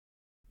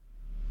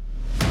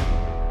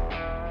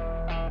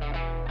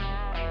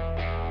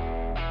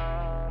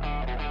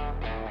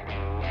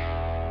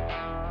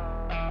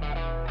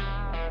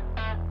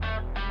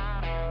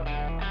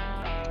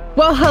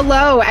Well,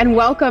 hello and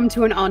welcome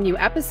to an all-new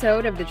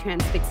episode of the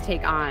Transfix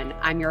Take On.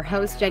 I'm your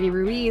host, Jenny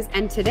Ruiz,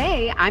 and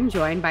today I'm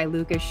joined by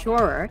Lucas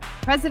Schorer,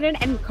 president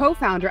and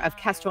co-founder of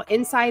Kestrel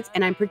Insights,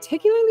 and I'm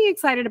particularly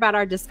excited about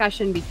our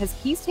discussion because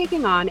he's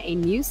taking on a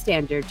new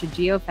standard to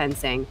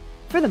geofencing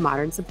for the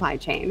modern supply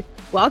chain.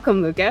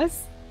 Welcome,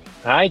 Lucas.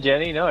 Hi,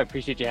 Jenny. No, I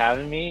appreciate you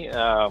having me.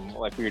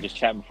 Like we were just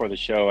chatting before the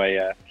show,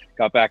 I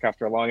got back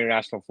after a long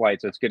international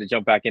flight, so it's good to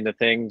jump back into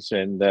things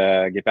and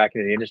get back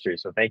into the industry.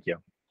 So thank you.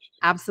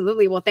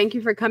 Absolutely. Well, thank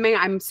you for coming.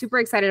 I'm super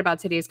excited about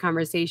today's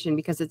conversation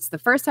because it's the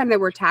first time that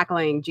we're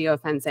tackling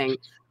geofencing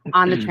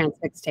on the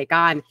Transfix Take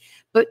On.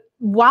 But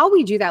while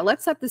we do that,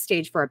 let's set the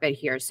stage for a bit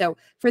here. So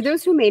for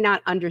those who may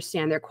not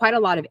understand, there are quite a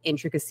lot of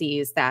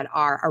intricacies that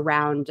are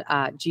around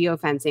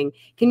geofencing.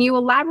 Can you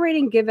elaborate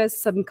and give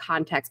us some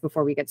context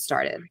before we get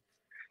started?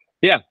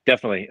 Yeah,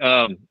 definitely.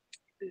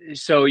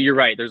 So you're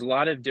right. There's a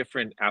lot of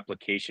different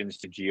applications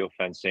to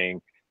geofencing.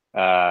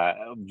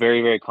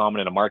 Very, very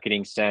common in a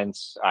marketing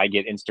sense. I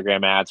get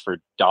Instagram ads for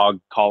dog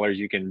collars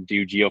you can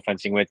do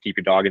geofencing with, keep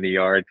your dog in the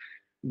yard.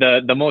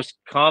 The most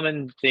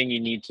common thing you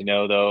need to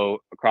know, though,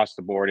 across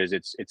the board is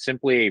it's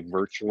simply a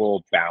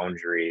virtual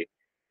boundary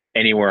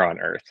anywhere on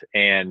Earth.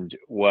 And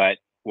what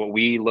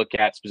we look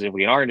at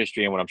specifically in our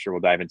industry, and what I'm sure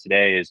we'll dive in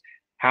today, is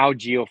how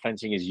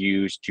geofencing is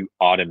used to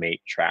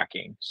automate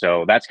tracking.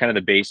 So that's kind of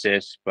the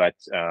basis, but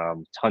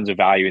tons of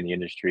value in the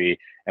industry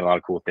and a lot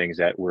of cool things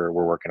that we're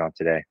working on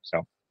today.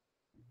 So.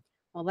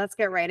 Well, let's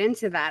get right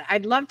into that.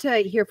 I'd love to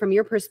hear from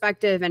your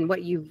perspective and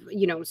what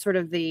sort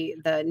of the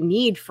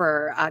need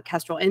for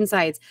Kestrel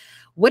Insights.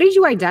 What did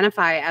you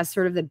identify as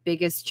sort of the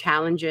biggest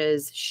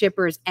challenges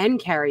shippers and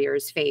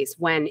carriers face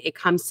when it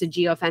comes to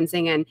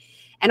geofencing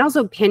and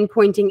also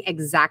pinpointing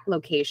exact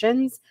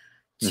locations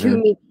to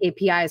meet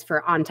KPIs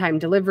for on-time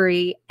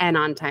delivery and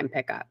on-time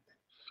pickup?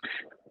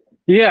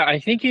 Yeah, I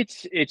think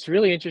it's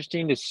really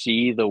interesting to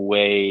see the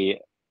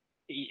way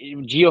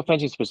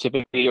geofencing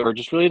specifically, or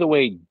just really the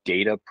way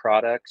data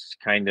products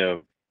kind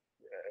of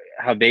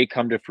how they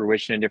come to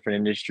fruition in different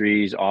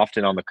industries,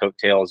 often on the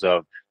coattails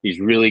of these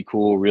really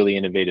cool, really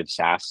innovative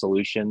SaaS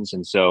solutions.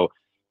 And so,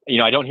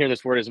 I don't hear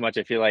this word as much,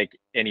 I feel like,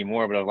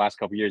 anymore, but over the last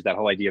couple of years, that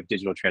whole idea of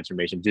digital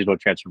transformation, I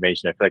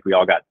feel like we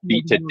all got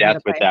beat to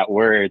death with that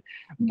word.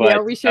 But yeah,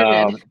 we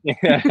sure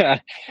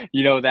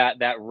did.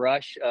 that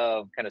rush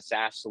of kind of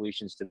SaaS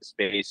solutions to the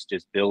space,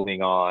 just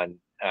building on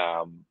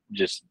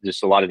just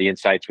a lot of the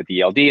insights with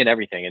the ELD and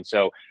everything. And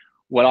so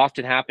what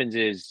often happens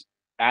is,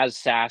 as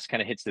SaaS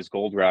kind of hits this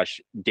gold rush,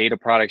 data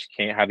products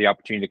can't have the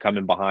opportunity to come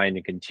in behind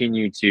and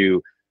continue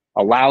to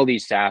allow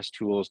these SaaS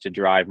tools to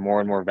drive more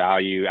and more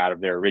value out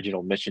of their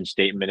original mission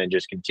statement and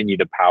just continue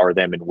to power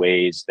them in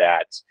ways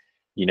that,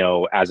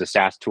 as a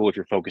SaaS tool, if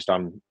you're focused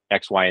on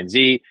X, Y, and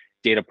Z,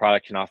 data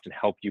product can often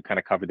help you kind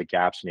of cover the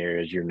gaps in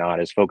areas you're not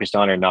as focused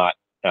on or not,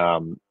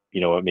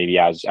 maybe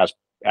as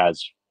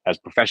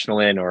professional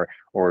in or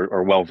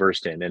well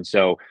versed in. And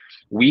so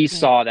we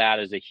saw that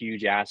as a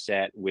huge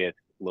asset with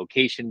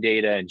location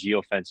data and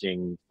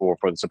geofencing for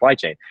the supply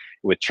chain,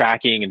 with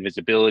tracking and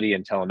visibility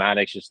and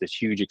telematics, just this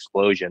huge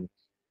explosion.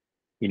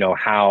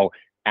 How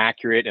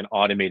accurate and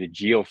automated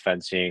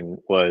geofencing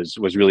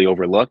was really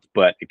overlooked,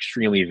 but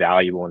extremely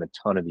valuable in a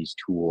ton of these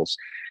tools.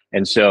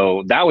 And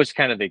so that was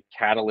kind of the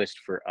catalyst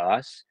for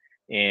us,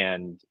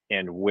 and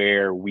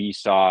where we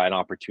saw an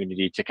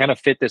opportunity to kind of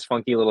fit this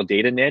funky little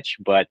data niche,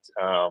 but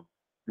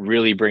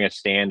really bring a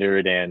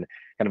standard and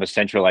kind of a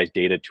centralized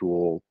data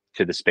tool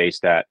to the space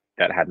that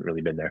hadn't really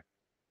been there.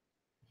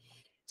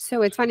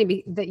 So it's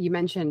funny that you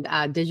mentioned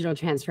digital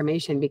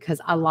transformation,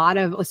 because a lot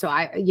of,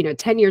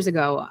 10 years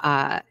ago,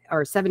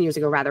 or 7 years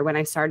ago, rather, when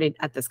I started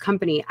at this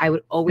company, I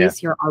would always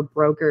hear our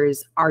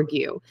brokers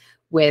argue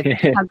with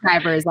truck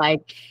drivers,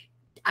 like,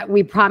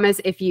 we promise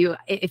if you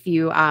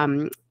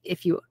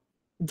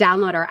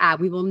download our app,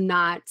 we will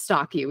not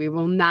stalk you. We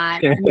will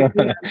not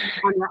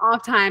on your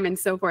off time and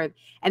so forth.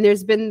 And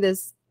there's been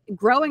this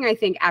growing, I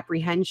think,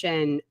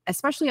 apprehension,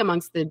 especially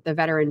amongst the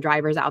veteran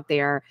drivers out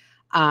there,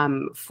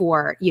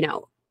 for,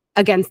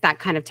 against that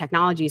kind of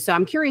technology. So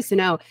I'm curious to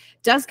know,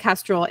 does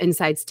Kestrel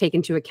Insights take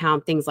into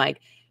account things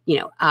like,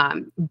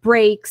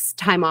 brakes,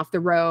 time off the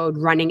road,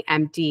 running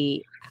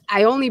empty?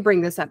 I only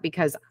bring this up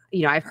because,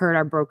 I've heard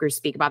our brokers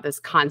speak about this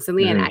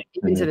constantly, and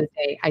even to this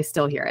day, I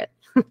still hear it.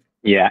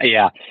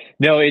 Yeah.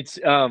 No, it's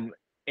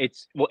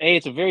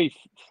a very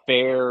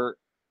fair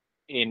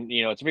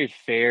it's a very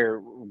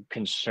fair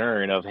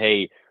concern of,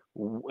 hey,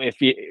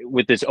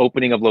 with this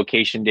opening of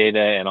location data,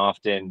 and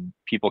often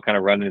people kind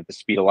of running at the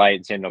speed of light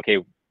and saying, okay,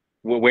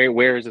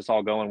 where is this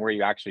all going? Where are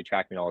you actually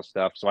tracking all this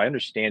stuff? So I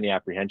understand the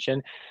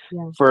apprehension.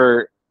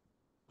 For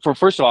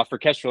first of all, for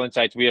Kestrel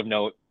Insights, we have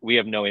no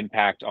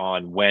impact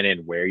on when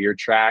and where you're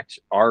tracked.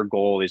 Our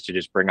goal is to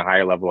just bring a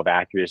higher level of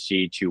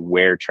accuracy to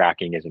where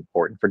tracking is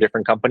important for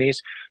different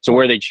companies. So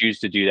where they choose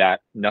to do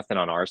that, nothing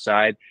on our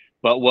side.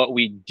 But what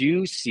we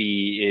do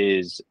see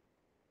is,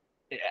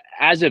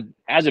 as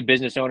a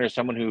business owner,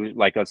 someone who,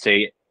 like, let's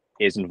say,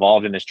 is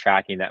involved in this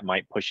tracking, that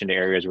might push into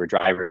areas where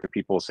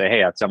people say,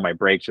 hey, that's on my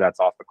brakes, or that's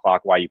off the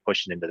clock, why are you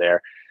pushing into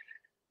there?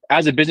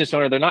 as a business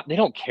owner, they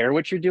don't care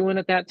what you're doing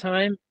at that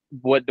time.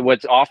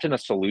 What's often a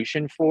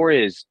solution for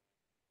is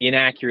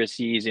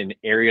inaccuracies in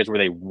areas where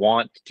they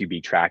want to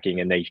be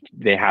tracking, and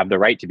they have the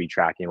right to be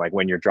tracking, like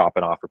when you're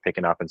dropping off or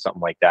picking up and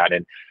something like that.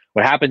 And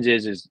what happens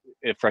is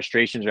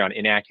frustrations around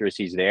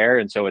inaccuracies there.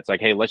 And so it's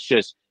like, hey, let's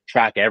just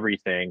track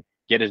everything,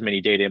 get as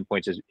many data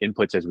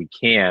inputs as we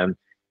can,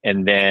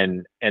 and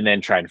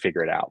then try and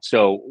figure it out.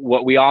 So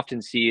what we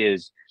often see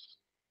is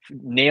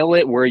nail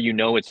it where you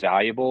know it's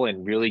valuable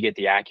and really get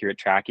the accurate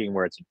tracking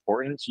where it's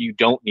important. So you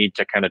don't need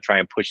to kind of try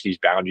and push these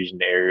boundaries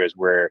into areas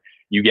where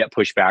you get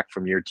pushback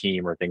from your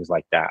team or things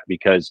like that,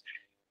 because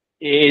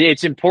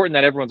it's important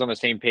that everyone's on the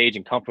same page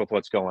and comfortable with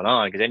what's going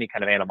on, because any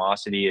kind of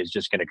animosity is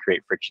just going to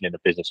create friction in the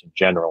business in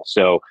general.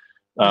 So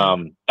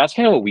that's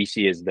kind of what we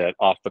see as the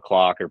off the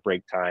clock or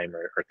break time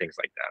or things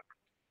like that.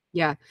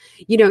 Yeah.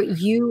 You know,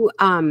 you,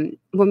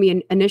 when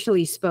we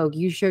initially spoke,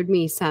 you showed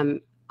me some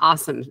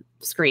awesome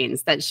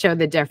screens that show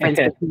the difference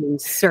between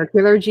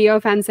circular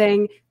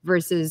geofencing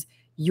versus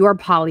your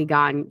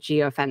polygon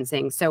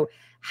geofencing. So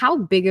how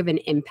big of an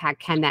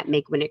impact can that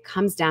make when it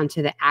comes down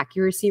to the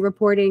accuracy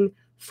reporting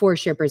for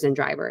shippers and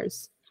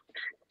drivers?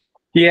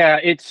 Yeah,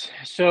 it's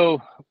so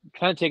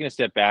kind of taking a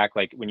step back,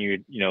 like when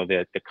you know,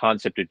 the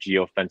concept of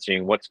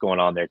geofencing, what's going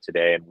on there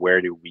today and where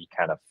do we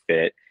kind of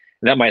fit?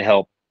 And that might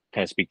help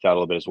kind of speak to that a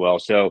little bit as well.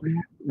 So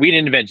we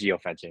didn't invent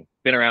geofencing,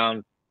 been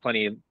around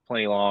plenty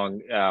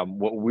long.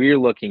 What we're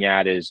looking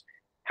at is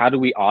how do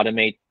we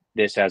automate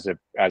this as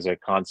a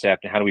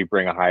concept, and how do we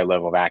bring a high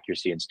level of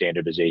accuracy and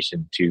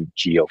standardization to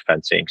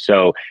geofencing?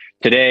 So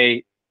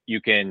today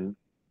you can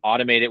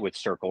automate it with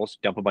circles,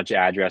 dump a bunch of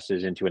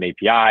addresses into an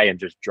API and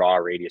just draw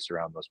a radius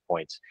around those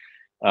points.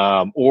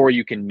 Or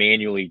you can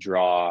manually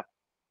draw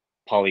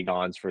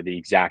polygons for the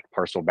exact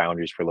parcel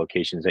boundaries for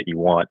locations that you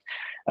want.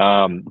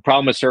 The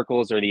problem with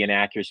circles are the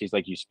inaccuracies,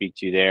 like you speak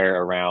to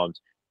there, around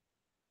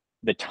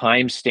the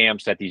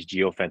timestamps that these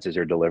geofences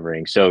are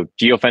delivering. So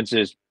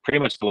geofences pretty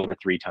much deliver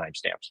 3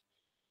 timestamps: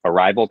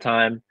 arrival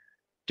time,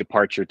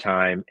 departure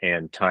time,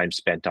 and time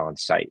spent on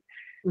site.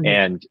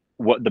 And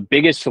what the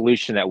biggest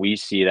solution that we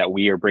see that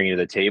we are bringing to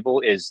the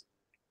table is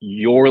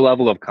your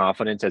level of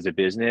confidence as a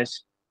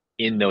business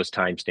in those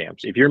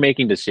timestamps. If you're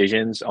making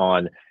decisions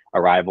on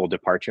arrival,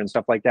 departure, and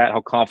stuff like that,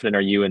 how confident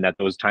are you in that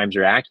those times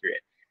are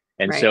accurate?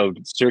 And so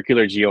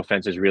circular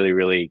geofences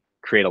really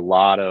create a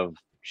lot of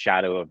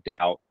shadow of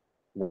doubt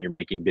when you're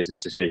making business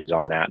decisions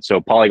on that.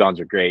 So polygons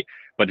are great,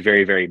 but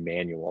very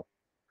manual.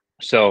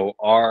 So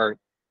our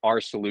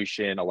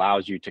solution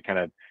allows you to kind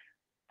of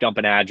dump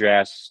an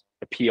address,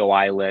 a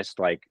POI list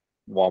like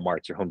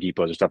Walmart's or Home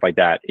Depot's or stuff like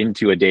that,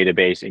 into a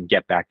database and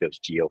get back those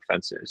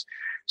geofences.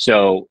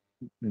 So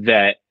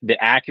that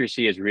the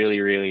accuracy is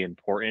really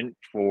important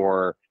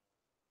for,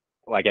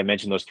 like I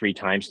mentioned, those 3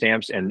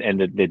 timestamps and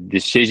the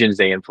decisions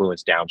they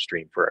influence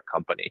downstream for a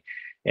company.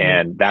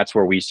 And that's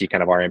where we see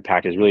kind of our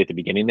impact is really at the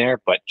beginning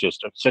there, but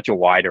just such a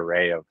wide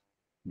array of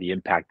the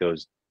impact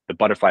the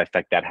butterfly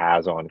effect that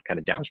has on kind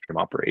of downstream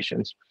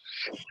operations.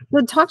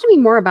 Well, talk to me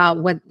more about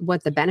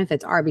what the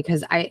benefits are,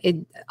 because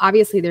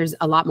obviously there's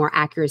a lot more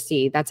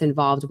accuracy that's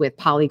involved with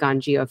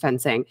polygon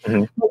geofencing.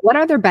 But what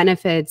other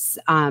benefits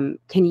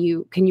can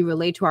you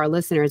relate to our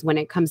listeners when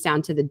it comes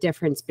down to the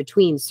difference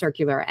between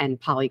circular and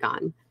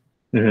polygon?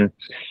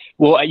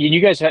 Well,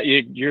 you guys have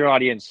your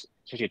audience,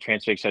 especially at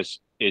Transfix,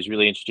 is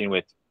really interesting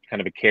with kind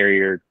of a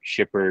carrier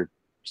shipper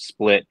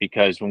split,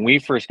 because when we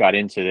first got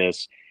into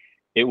this,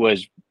 it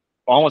was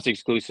almost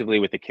exclusively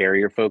with the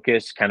carrier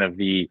focus, kind of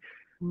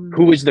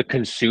who is the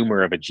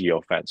consumer of a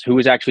geofence, who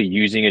is actually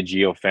using a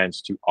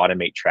geofence to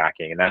automate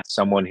tracking. And that's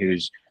someone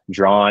who's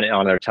drawn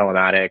on their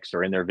telematics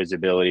or in their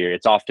visibility, or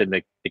it's often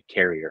the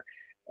carrier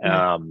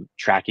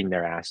tracking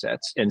their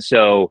assets. And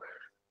so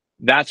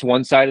that's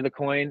one side of the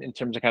coin in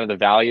terms of kind of the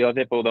value of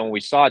it. But then what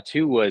we saw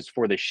too was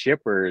for the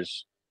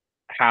shippers,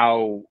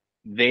 how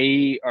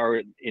they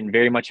are in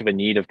very much of a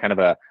need of kind of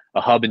a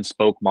hub and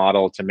spoke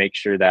model to make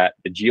sure that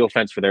the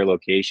geofence for their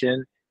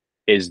location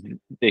is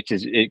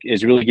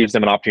really gives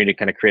them an opportunity to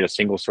kind of create a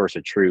single source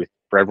of truth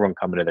for everyone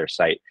coming to their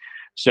site.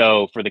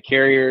 So for the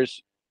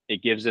carriers,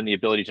 it gives them the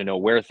ability to know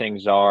where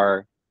things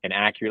are and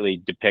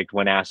accurately depict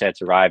when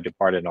assets arrived,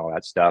 departed, and all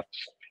that stuff.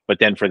 But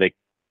then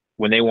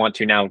when they want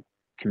to now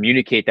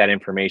communicate that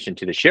information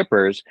to the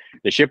shippers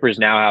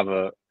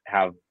now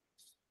have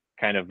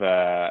kind of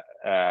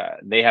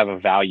they have a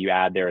value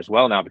add there as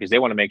well now, because they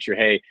want to make sure,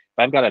 hey, if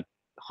I've got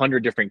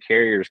 100 different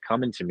carriers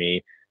coming to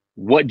me,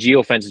 what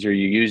geofences are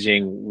you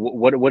using?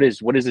 What is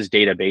this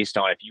data based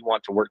on? If you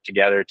want to work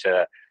together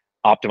to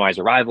optimize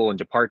arrival and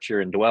departure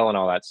and dwell and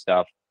all that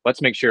stuff,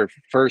 let's make sure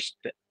first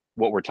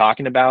what we're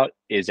talking about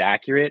is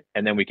accurate,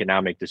 and then we can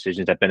now make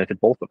decisions that benefit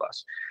both of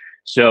us.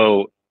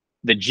 So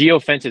the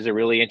geofence is a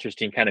really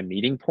interesting kind of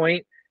meeting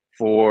point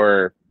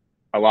for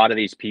a lot of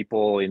these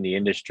people in the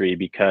industry,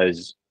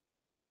 because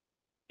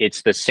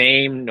it's the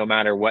same no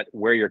matter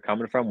where you're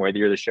coming from, whether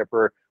you're the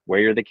shipper, where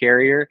you're the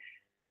carrier,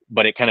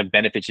 but it kind of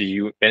benefits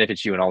you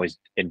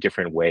in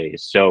different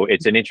ways. So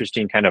it's an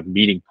interesting kind of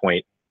meeting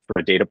point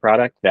for a data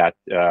product that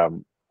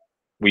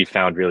we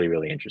found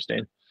really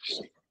interesting.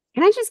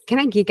 Can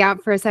I geek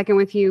out for a second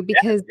with you?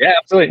 Because Yeah,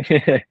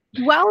 absolutely.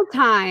 dwell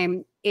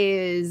time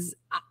is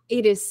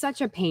it is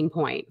such a pain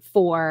point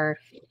for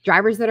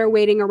drivers that are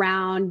waiting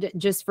around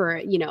just for,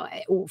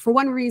 for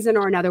one reason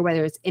or another,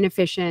 whether it's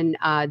inefficient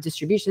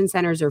distribution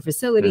centers or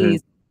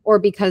facilities, or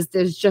because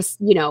there's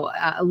just,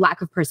 a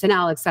lack of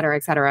personnel, et cetera,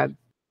 et cetera.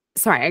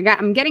 Sorry,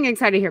 I'm getting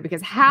excited here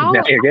because how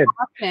No, you're good.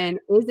 often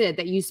is it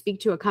that you speak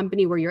to a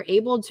company where you're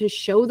able to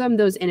show them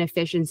those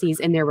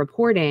inefficiencies in their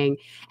reporting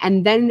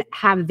and then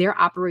have their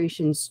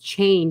operations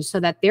change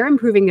so that they're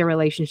improving their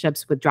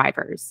relationships with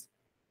drivers?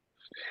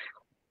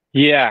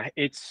 Yeah,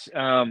 it's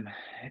a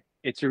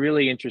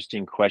really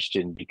interesting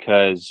question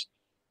because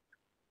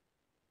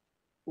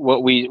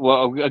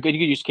a good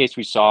use case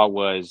we saw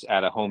was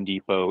at a Home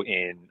Depot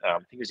in I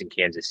think it was in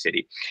Kansas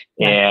City,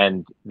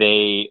 and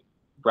they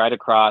right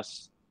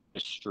across the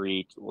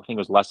street, I think it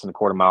was less than a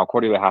quarter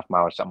to a half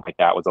mile or something like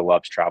that, was a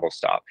Love's travel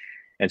stop.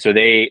 And so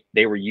they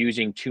were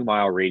using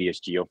 2-mile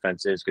radius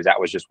geofences because that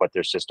was just what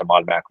their system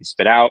automatically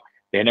spit out.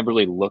 They had never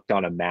really looked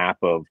on a map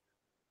of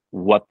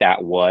what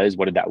that was.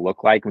 What did that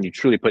look like? When you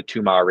truly put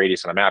 2-mile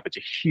radius on a map, it's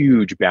a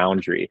huge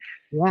boundary.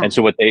 And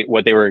so what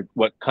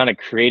kind of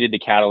created the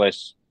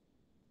catalyst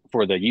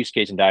for the use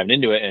case and diving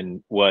into it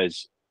and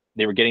was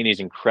they were getting these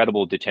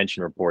incredible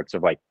detention reports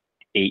of like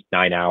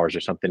 8-9 hours or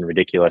something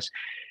ridiculous.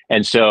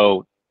 And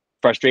so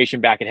frustration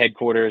back at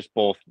headquarters,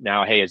 both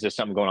now, hey, is this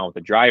something going on with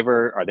the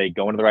driver? Are they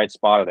going to the right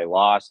spot? Are they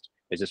lost?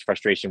 Is this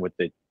frustration with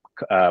the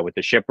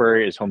shipper?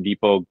 Is Home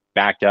Depot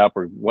backed up,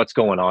 or what's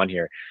going on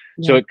here?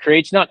 So it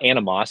creates not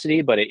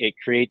animosity, but it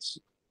creates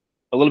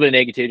a little bit of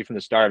negativity from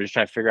the start. I'm just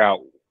trying to figure out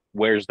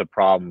where's the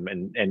problem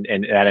and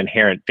that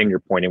inherent finger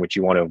pointing, which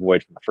you want to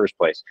avoid from the first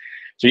place.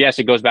 So yes,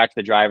 it goes back to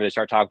the driver. They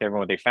start talking to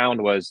everyone. What they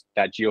found was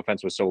that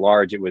geofence was so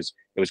large, it was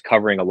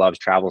covering a Love's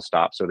travel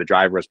stop. So the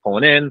driver was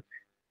pulling in,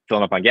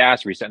 filling up on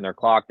gas, resetting their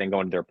clock, then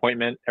going to their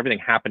appointment, everything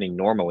happening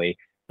normally.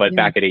 But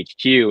back at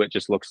HQ, it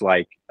just looks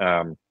like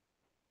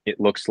it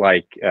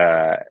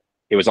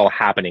was all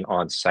happening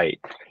on site.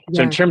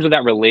 So in terms of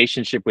that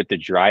relationship with the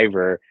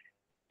driver,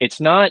 it's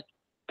not,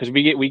 because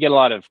we get a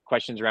lot of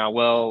questions around,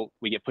 well,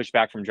 we get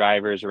pushback from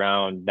drivers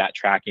around that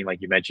tracking,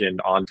 like you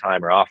mentioned, on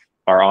time or off,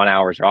 or on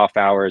hours or off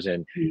hours,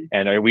 and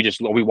are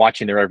we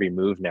watching their every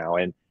move now?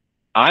 And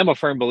I'm a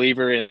firm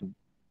believer in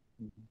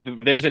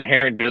there's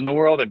inherent good in the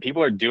world and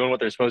people are doing what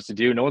they're supposed to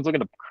do. No one's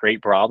looking to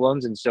create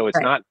problems, and so it's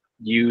not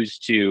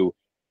used to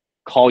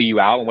call you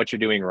out on what you're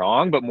doing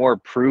wrong, but more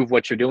prove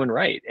what you're doing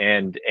right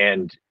and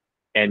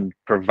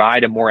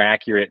provide a more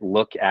accurate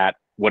look at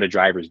what a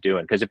driver's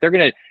doing. Because if you're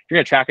gonna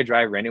track a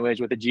driver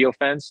anyways with a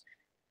geofence,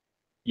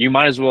 you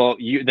might as well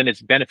then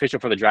it's beneficial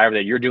for the driver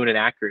that you're doing it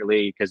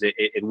accurately, because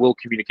it will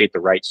communicate the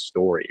right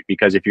story.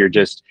 Because if you're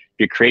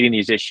creating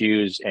these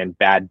issues and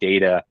bad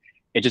data,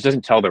 it just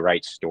doesn't tell the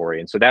right story.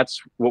 And so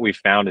that's what we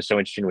found is so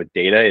interesting with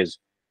data is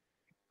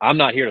I'm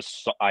not here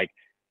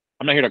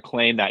to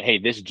claim that, hey,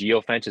 this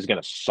geofence is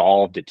going to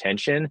solve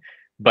detention,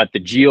 but the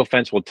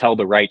geofence will tell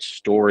the right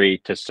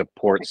story to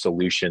support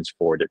solutions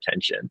for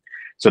detention.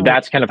 So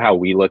that's kind of how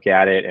we look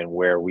at it, and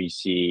where we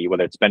see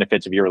whether it's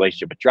benefits of your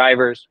relationship with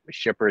drivers, with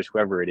shippers,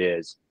 whoever it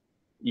is,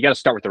 you got to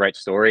start with the right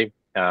story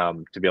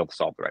to be able to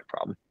solve the right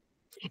problem.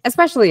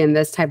 Especially in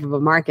this type of a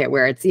market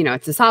where it's,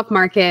 it's a soft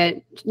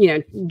market,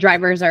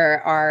 drivers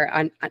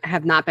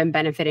have not been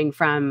benefiting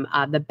from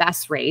the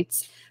best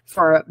rates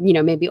for,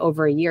 maybe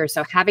over a year.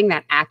 So having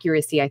that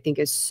accuracy, I think,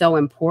 is so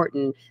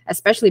important,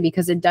 especially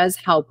because it does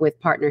help with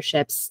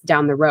partnerships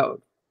down the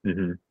road.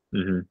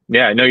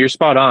 Yeah, no, you're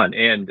spot on.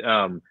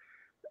 And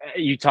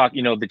you talk,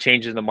 the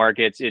changes in the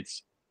markets,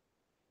 it's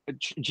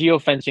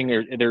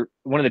geofencing. They're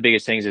one of the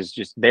biggest things is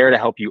just there to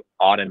help you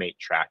automate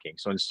tracking.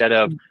 So instead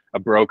of a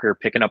broker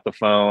picking up the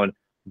phone,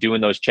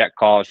 doing those check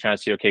calls, trying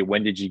to see, okay,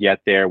 when did you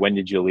get there? When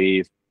did you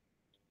leave?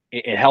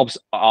 It helps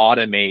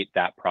automate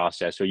that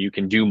process so you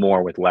can do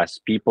more with less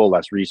people,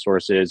 less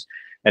resources,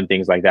 and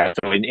things like that.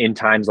 So in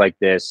times like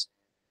this,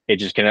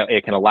 it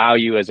can allow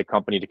you as a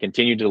company to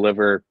continue to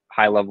deliver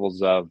high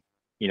levels of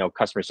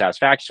customer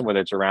satisfaction, whether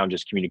it's around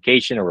just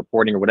communication or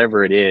reporting or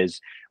whatever it is,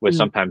 with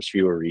sometimes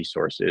fewer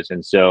resources.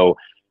 And so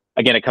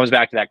again, it comes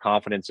back to that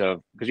confidence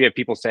of, because you have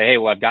people say, hey,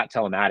 well, I've got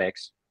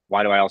telematics,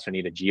 why do I also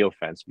need a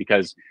geofence?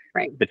 Because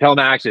the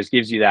telematics just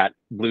gives you that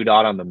blue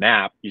dot on the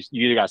map. You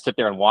either got to sit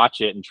there and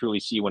watch it and truly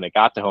see when it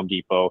got to Home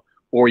Depot,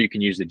 or you can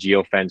use the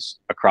geofence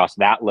across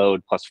that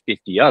load plus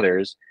 50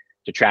 others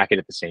to track it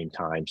at the same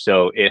time.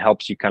 So it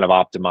helps you kind of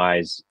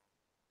optimize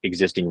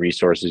existing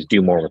resources,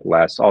 do more with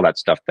less, all that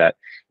stuff that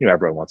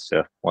everyone wants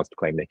to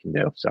claim they can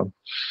do. So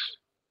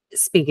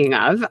speaking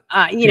of,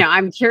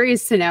 I'm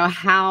curious to know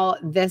how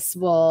this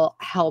will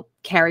help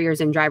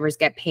carriers and drivers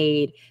get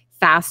paid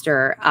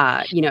faster,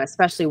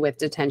 especially with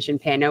detention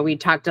pay. I know we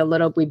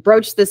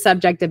broached the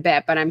subject a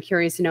bit, but I'm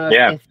curious to know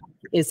if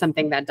is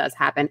something that does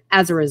happen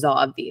as a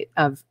result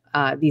of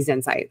these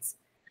insights.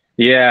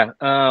 Yeah.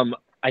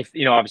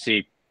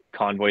 Obviously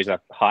convoy's a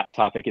hot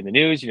topic in the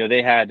news.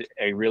 They had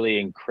a really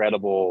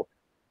incredible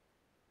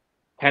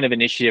kind of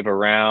initiative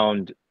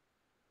around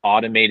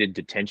automated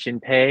detention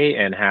pay,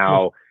 and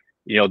how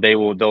they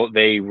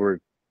were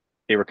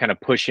kind of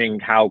pushing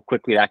how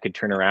quickly that could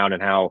turn around,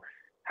 and how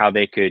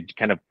they could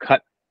kind of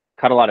cut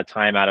a lot of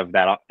time out of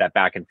that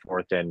back and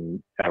forth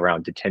and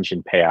around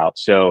detention payout.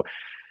 So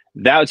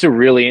that's a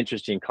really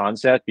interesting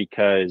concept,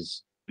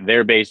 because they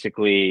were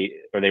basically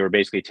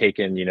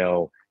taking,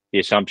 the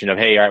assumption of,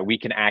 hey, all right, we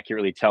can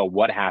accurately tell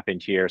what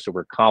happened here, so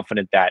we're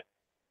confident that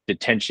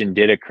detention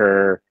did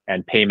occur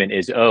and payment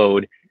is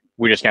owed.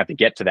 We're just gonna have to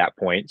get to that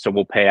point, so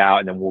we'll pay out,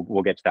 and then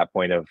we'll get to that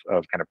point of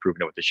kind of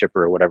proving it with the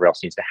shipper or whatever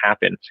else needs to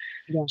happen.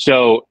 Yeah.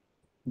 So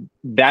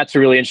that's a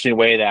really interesting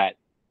way that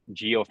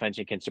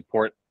geofencing can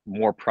support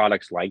more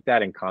products like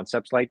that and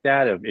concepts like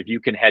that. If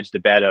you can hedge the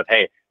bet of,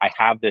 hey, I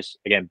have this,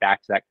 again,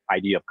 back to that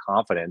idea of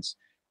confidence.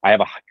 I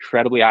have a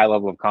incredibly high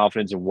level of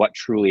confidence in what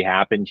truly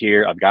happened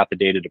here. I've got the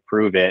data to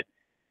prove it.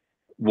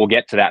 We'll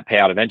get to that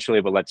payout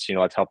eventually, but let's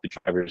help the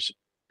drivers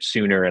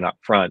sooner and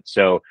upfront.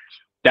 So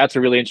that's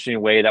a really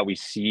interesting way that we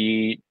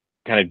see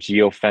kind of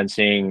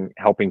geofencing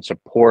helping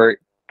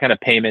support kind of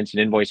payments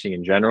and invoicing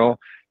in general.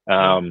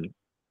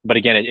 But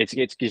again,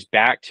 it's just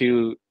back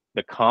to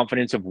the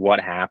confidence of what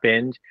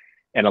happened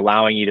and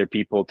allowing either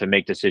people to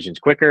make decisions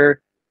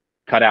quicker,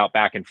 cut out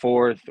back and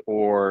forth,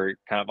 or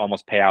kind of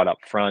almost pay out up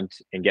front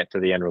and get to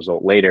the end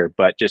result later.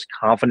 But just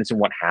confidence in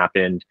what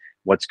happened,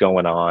 what's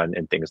going on,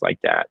 and things like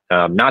that.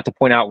 Not to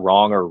point out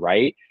wrong or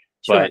right,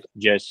 but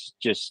just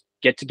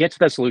get to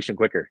that solution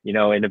quicker. In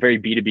a very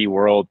B2B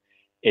world,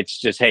 it's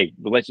just, hey,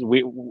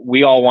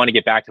 we all want to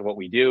get back to what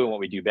we do and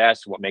what we do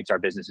best, what makes our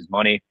businesses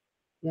money.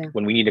 Yeah.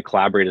 When we need to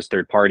collaborate as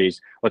third parties,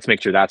 let's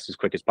make sure that's as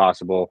quick as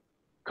possible,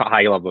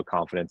 high level of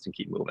confidence, and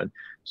keep moving.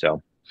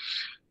 So,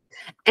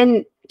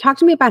 and talk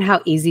to me about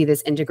how easy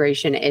this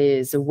integration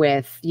is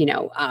with,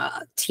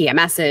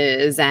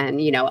 TMSs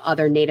and,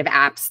 other native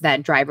apps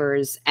that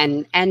drivers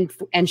and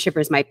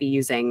shippers might be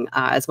using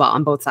as well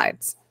on both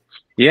sides.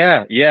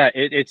 Yeah.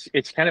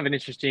 It's kind of an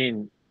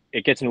interesting,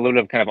 it gets in a little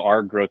bit of kind of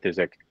our growth as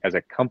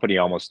a company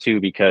almost too,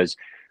 because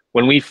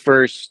when we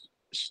first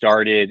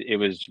started, it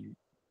was,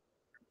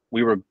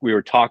 we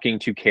were talking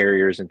to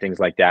carriers and things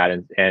like that,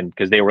 and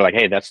because they were like,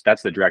 hey, that's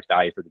the direct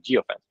value for the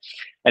geofence,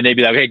 and they'd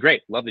be like, hey,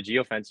 great, love the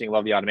geofencing,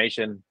 love the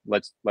automation,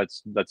 let's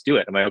do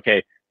it. I'm like,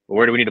 okay, well,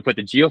 where do we need to put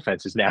the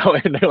geofences now?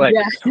 And they're like,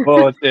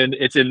 well,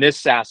 it's in this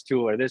SaaS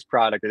tool or this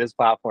product or this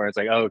platform. It's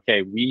like, oh,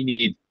 okay, we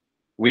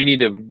need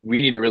to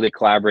really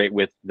collaborate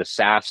with the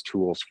SaaS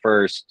tools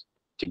first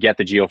to get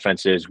the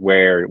geofences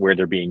where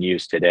they're being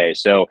used today.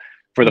 So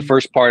for the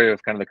first part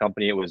of kind of the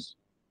company, it was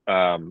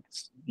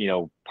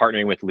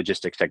partnering with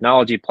logistics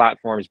technology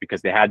platforms,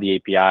 because they had the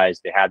APIs,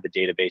 they had the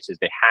databases,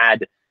 they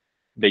had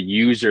the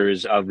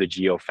users of the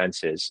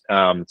geofences.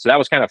 So that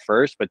was kind of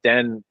first, but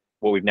then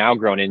what we've now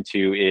grown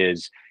into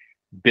is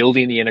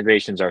building the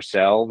integrations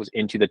ourselves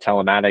into the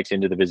telematics,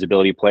 into the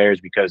visibility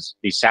players, because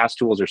these SaaS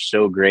tools are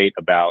so great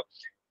about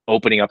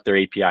opening up their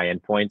API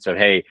endpoints of,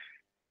 hey,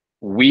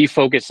 we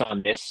focus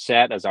on this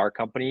set as our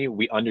company.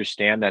 We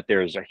understand that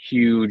there's a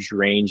huge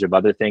range of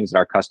other things that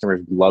our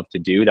customers love to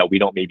do that we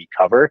don't maybe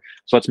cover.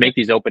 So let's make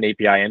these open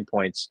API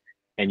endpoints,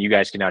 and you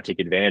guys can now take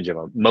advantage of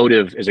them.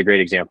 Motive is a great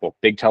example.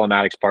 Big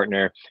telematics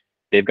partner.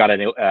 They've got a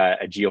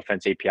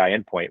geofence API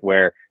endpoint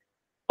where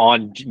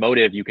on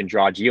Motive you can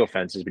draw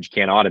geofences, but you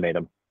can't automate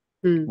them.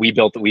 We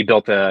built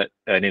an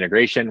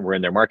integration. We're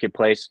in their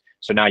marketplace.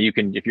 So now you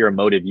can, if you're a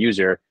Motive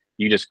user,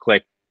 you just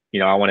click,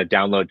 I want to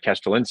download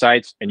Kestrel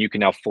Insights, and you can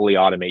now fully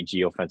automate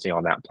geofencing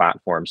on that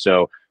platform.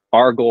 So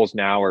our goals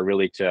now are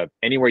really to,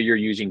 anywhere you're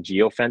using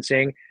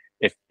geofencing,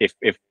 if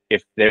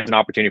there's an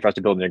opportunity for us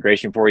to build an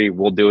integration for you,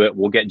 we'll do it.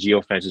 We'll get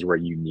geofences where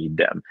you need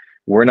them.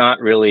 We're not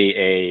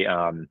really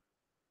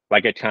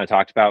like I kind of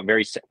talked about,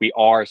 we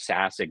are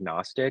SaaS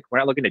agnostic. We're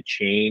not looking to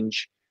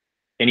change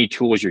any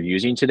tools you're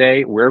using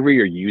today. Wherever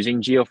you're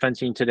using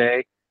geofencing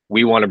today,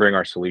 we want to bring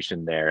our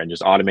solution there and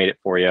just automate it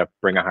for you,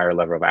 bring a higher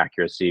level of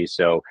accuracy.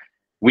 So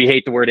we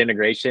hate the word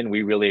integration.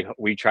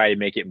 We try to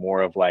make it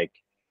more of like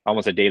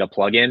almost a data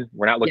plugin.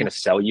 We're not looking to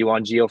sell you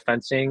on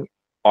geofencing.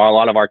 A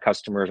lot of our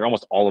customers, or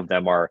almost all of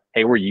them, are,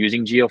 hey, we're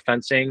using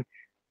geofencing.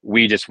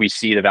 We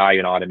see the value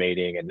in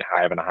automating and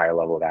having a higher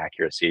level of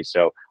accuracy.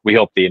 So we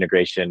hope the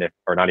integration,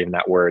 or not even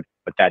that word,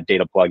 but that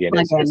data plugin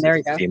is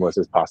as seamless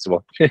as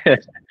possible.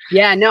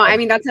 Yeah, no, I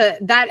mean,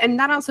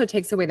 that also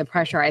takes away the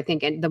pressure, I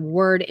think. And the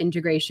word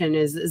integration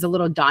is a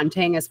little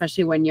daunting,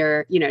 especially when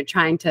you're,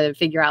 trying to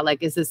figure out,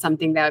 like, is this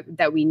something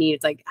that we need?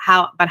 It's like,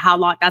 how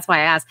long? That's why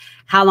I asked,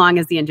 how long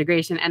is the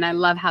integration? And I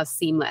love how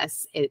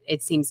seamless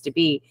it seems to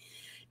be.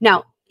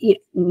 Now,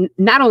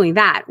 not only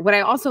that, what I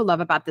also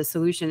love about this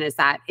solution is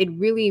that it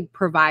really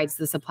provides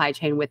the supply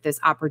chain with this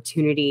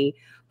opportunity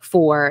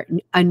for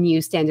a new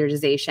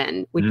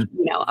standardization, which,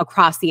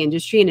 across the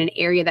industry, in an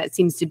area that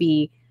seems to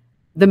be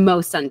the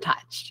most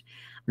untouched.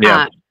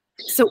 Yeah.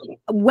 So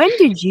when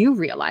did you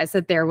realize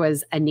that there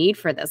was a need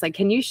for this? Like,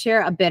 can you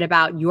share a bit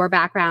about your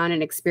background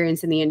and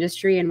experience in the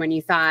industry, and when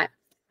you thought,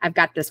 I've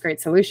got this great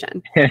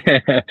solution?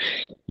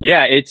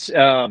 Yeah, it's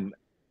an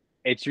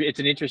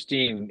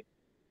interesting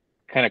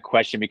kind of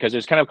question, because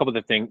there's kind of a couple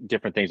of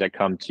different things that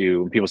come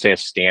to when people say a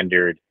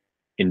standard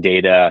in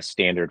data,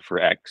 standard for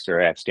X or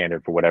F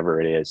standard for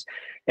whatever it is.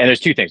 And there's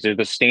two things. There's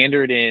the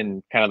standard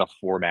in kind of the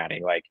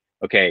formatting, like,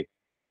 okay,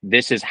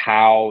 this is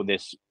how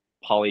this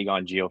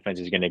polygon geofence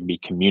is going to be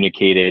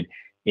communicated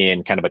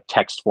in kind of a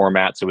text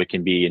format so it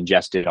can be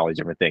ingested, all these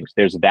different things.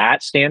 There's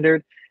that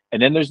standard.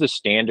 And then there's the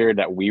standard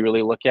that we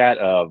really look at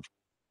of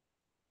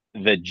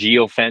the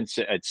geofence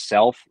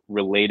itself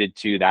related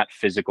to that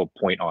physical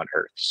point on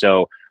Earth.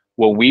 So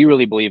what we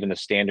really believe in the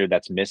standard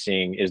that's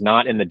missing is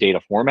not in the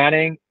data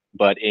formatting,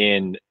 but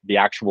in the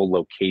actual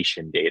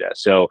location data.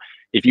 So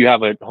if you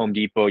have a Home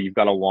Depot, you've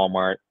got a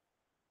Walmart,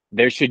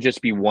 there should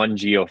just be one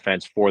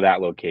geofence for that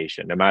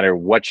location, no matter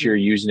what you're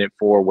using it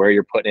for, where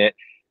you're putting it.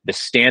 The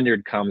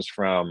standard comes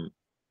from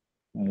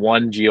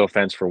one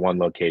geofence for one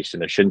location.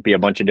 There shouldn't be a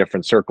bunch of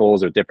different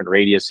circles or different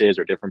radiuses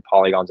or different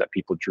polygons that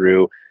people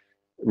drew.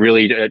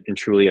 Really and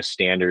truly a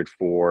standard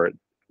for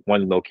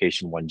one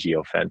location, one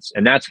geofence.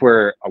 And that's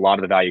where a lot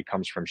of the value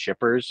comes from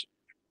shippers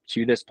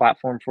to this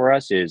platform for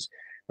us is,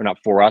 or not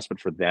for us, but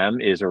for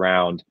them, is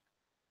around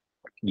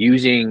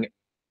using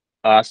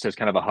us as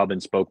kind of a hub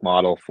and spoke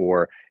model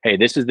for, hey,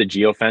 this is the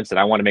geofence that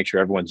I want to make sure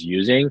everyone's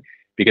using.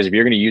 Because if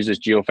you're going to use this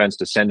geofence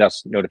to send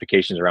us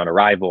notifications around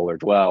arrival or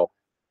dwell,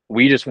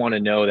 we just want to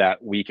know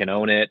that we can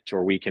own it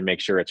or we can make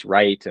sure it's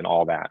right and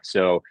all that.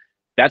 So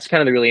that's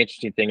kind of the really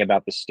interesting thing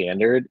about the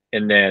standard.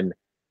 And then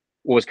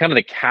what was kind of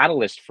the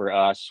catalyst for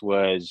us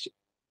was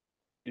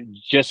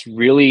just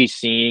really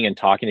seeing and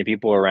talking to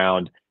people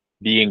around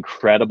the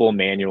incredible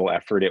manual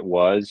effort it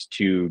was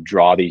to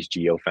draw these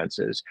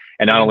geofences.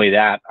 And not only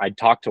that, I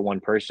talked to one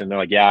person, they're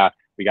like, yeah,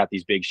 we got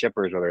these big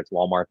shippers, whether it's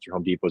Walmart's or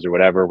Home Depot's or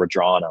whatever, we're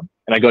drawing them.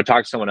 And I go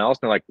talk to someone else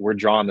and they're like, we're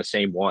drawing the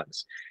same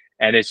ones.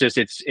 And it's just,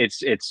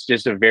 it's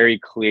just a very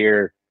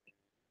clear,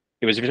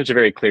 it was such a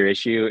very clear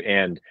issue.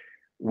 And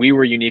we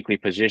were uniquely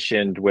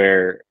positioned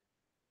where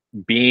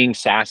being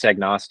SaaS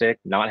agnostic,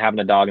 not having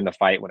a dog in the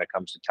fight when it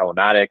comes to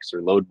telematics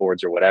or load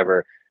boards or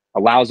whatever,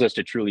 allows us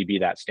to truly be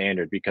that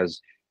standard.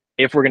 Because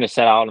if we're going to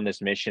set out on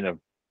this mission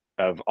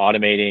of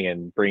automating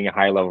and bringing a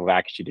high level of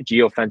accuracy to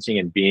geofencing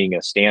and being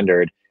a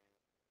standard,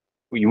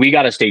 we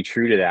got to stay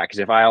true to that. Because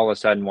if I all of a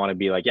sudden want to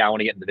be like, yeah, I want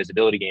to get in the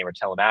visibility game or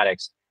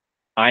telematics,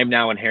 I'm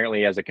now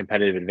inherently, as a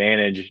competitive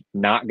advantage,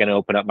 not going to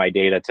open up my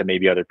data to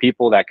maybe other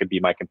people that could be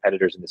my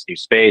competitors in this new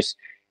space.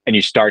 And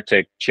you start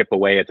to chip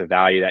away at the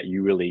value that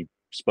you really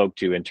spoke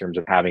to in terms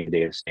of having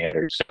data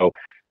standards. So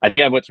I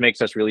think what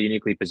makes us really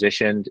uniquely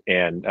positioned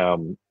and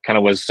kind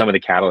of was some of the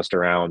catalyst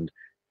around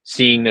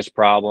seeing this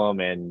problem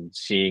and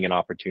seeing an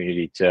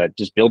opportunity to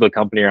just build a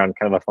company around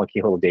kind of a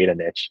funky little data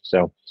niche.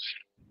 So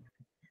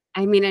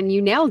I mean, and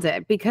you nailed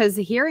it, because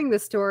hearing the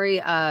story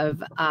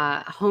of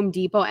Home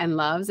Depot and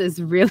Love's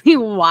is really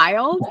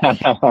wild.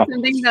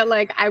 Something that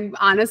like I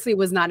honestly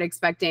was not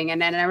expecting.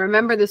 And I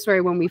remember the story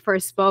when we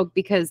first spoke,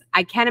 because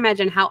I can't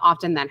imagine how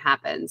often that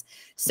happens.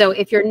 So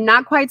if you're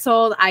not quite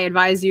sold, I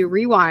advise you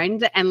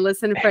rewind and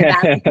listen for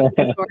that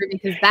story,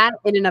 because that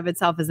in and of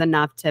itself is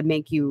enough to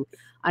make you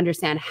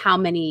understand how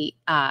many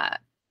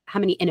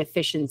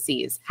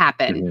inefficiencies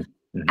happen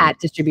at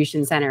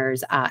distribution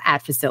centers, at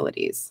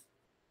facilities.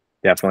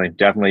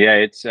 Definitely. Yeah,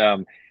 it's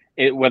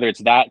whether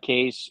it's that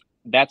case,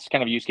 that's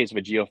kind of a use case of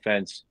a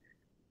geofence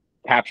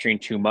capturing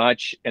too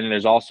much. And then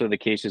there's also the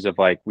cases of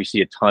like, we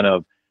see a ton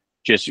of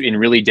just in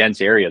really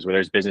dense areas where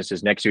there's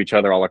businesses next to each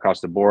other all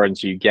across the board. And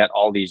so you get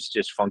all these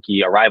just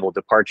funky arrival,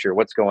 departure,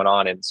 what's going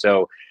on. And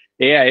so,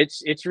 yeah,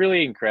 it's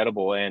really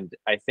incredible. And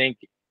I think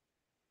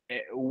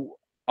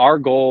our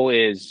goal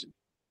is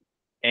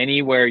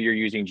anywhere you're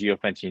using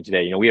geofencing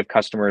today, we have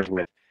customers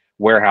with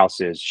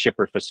warehouses,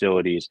 shipper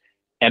facilities,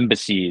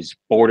 embassies,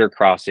 border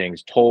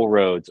crossings, toll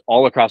roads,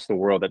 all across the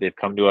world that they've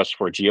come to us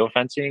for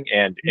geofencing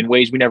and in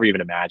ways we never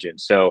even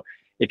imagined. So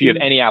if you have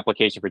any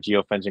application for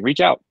geofencing, reach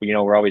out.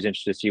 We're always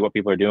interested to see what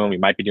people are doing. We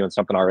might be doing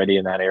something already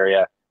in that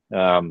area,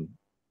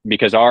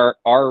 because our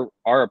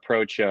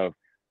approach of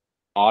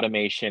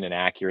automation and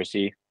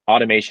accuracy,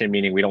 automation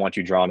meaning we don't want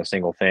you drawing a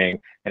single thing,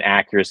 and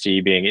accuracy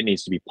being it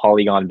needs to be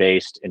polygon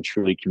based and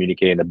truly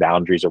communicating the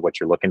boundaries of what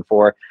you're looking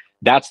for.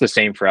 That's the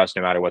same for us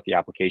no matter what the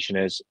application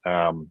is.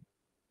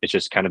 It's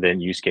just kind of the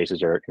use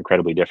cases are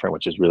incredibly different,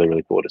 which is really,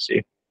 really cool to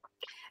see.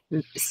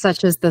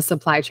 Such as the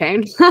supply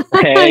chain.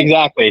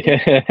 Exactly.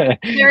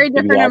 Very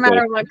different no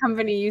matter what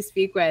company you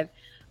speak with.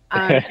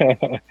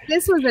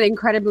 This was an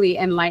incredibly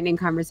enlightening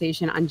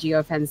conversation on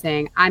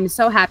geofencing. I'm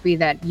so happy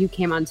that you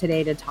came on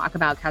today to talk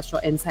about Kestrel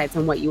Insights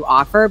and what you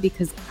offer,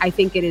 because I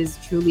think it is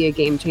truly a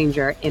game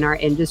changer in our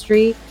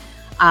industry.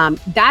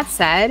 That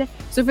said,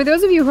 so for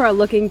those of you who are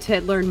looking to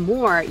learn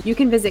more, you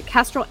can visit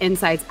Kestrel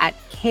Insights at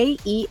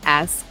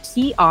KESTREL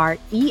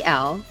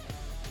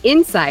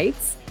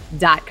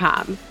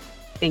insights.com.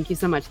 Thank you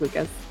so much,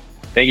 Lucas.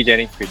 Thank you,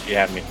 Jenny. Appreciate you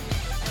having me.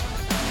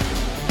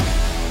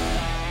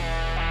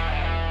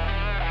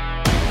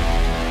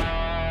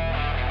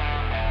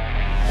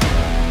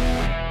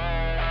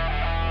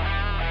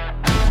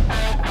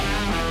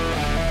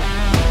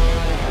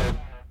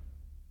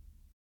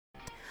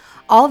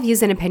 All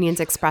views and opinions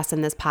expressed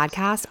in this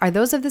podcast are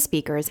those of the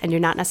speakers and do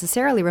not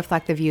necessarily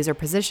reflect the views or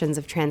positions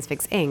of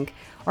Transfix Inc.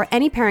 or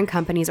any parent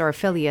companies or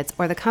affiliates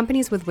or the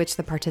companies with which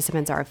the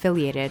participants are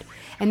affiliated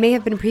and may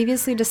have been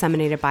previously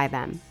disseminated by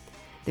them.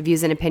 The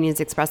views and opinions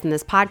expressed in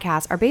this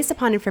podcast are based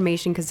upon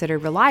information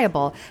considered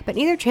reliable, but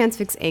neither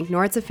Transfix Inc.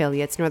 nor its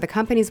affiliates nor the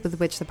companies with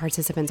which the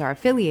participants are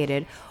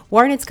affiliated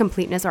warrant its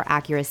completeness or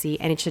accuracy,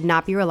 and it should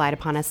not be relied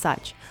upon as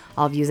such.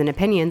 All views and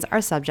opinions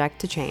are subject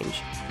to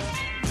change.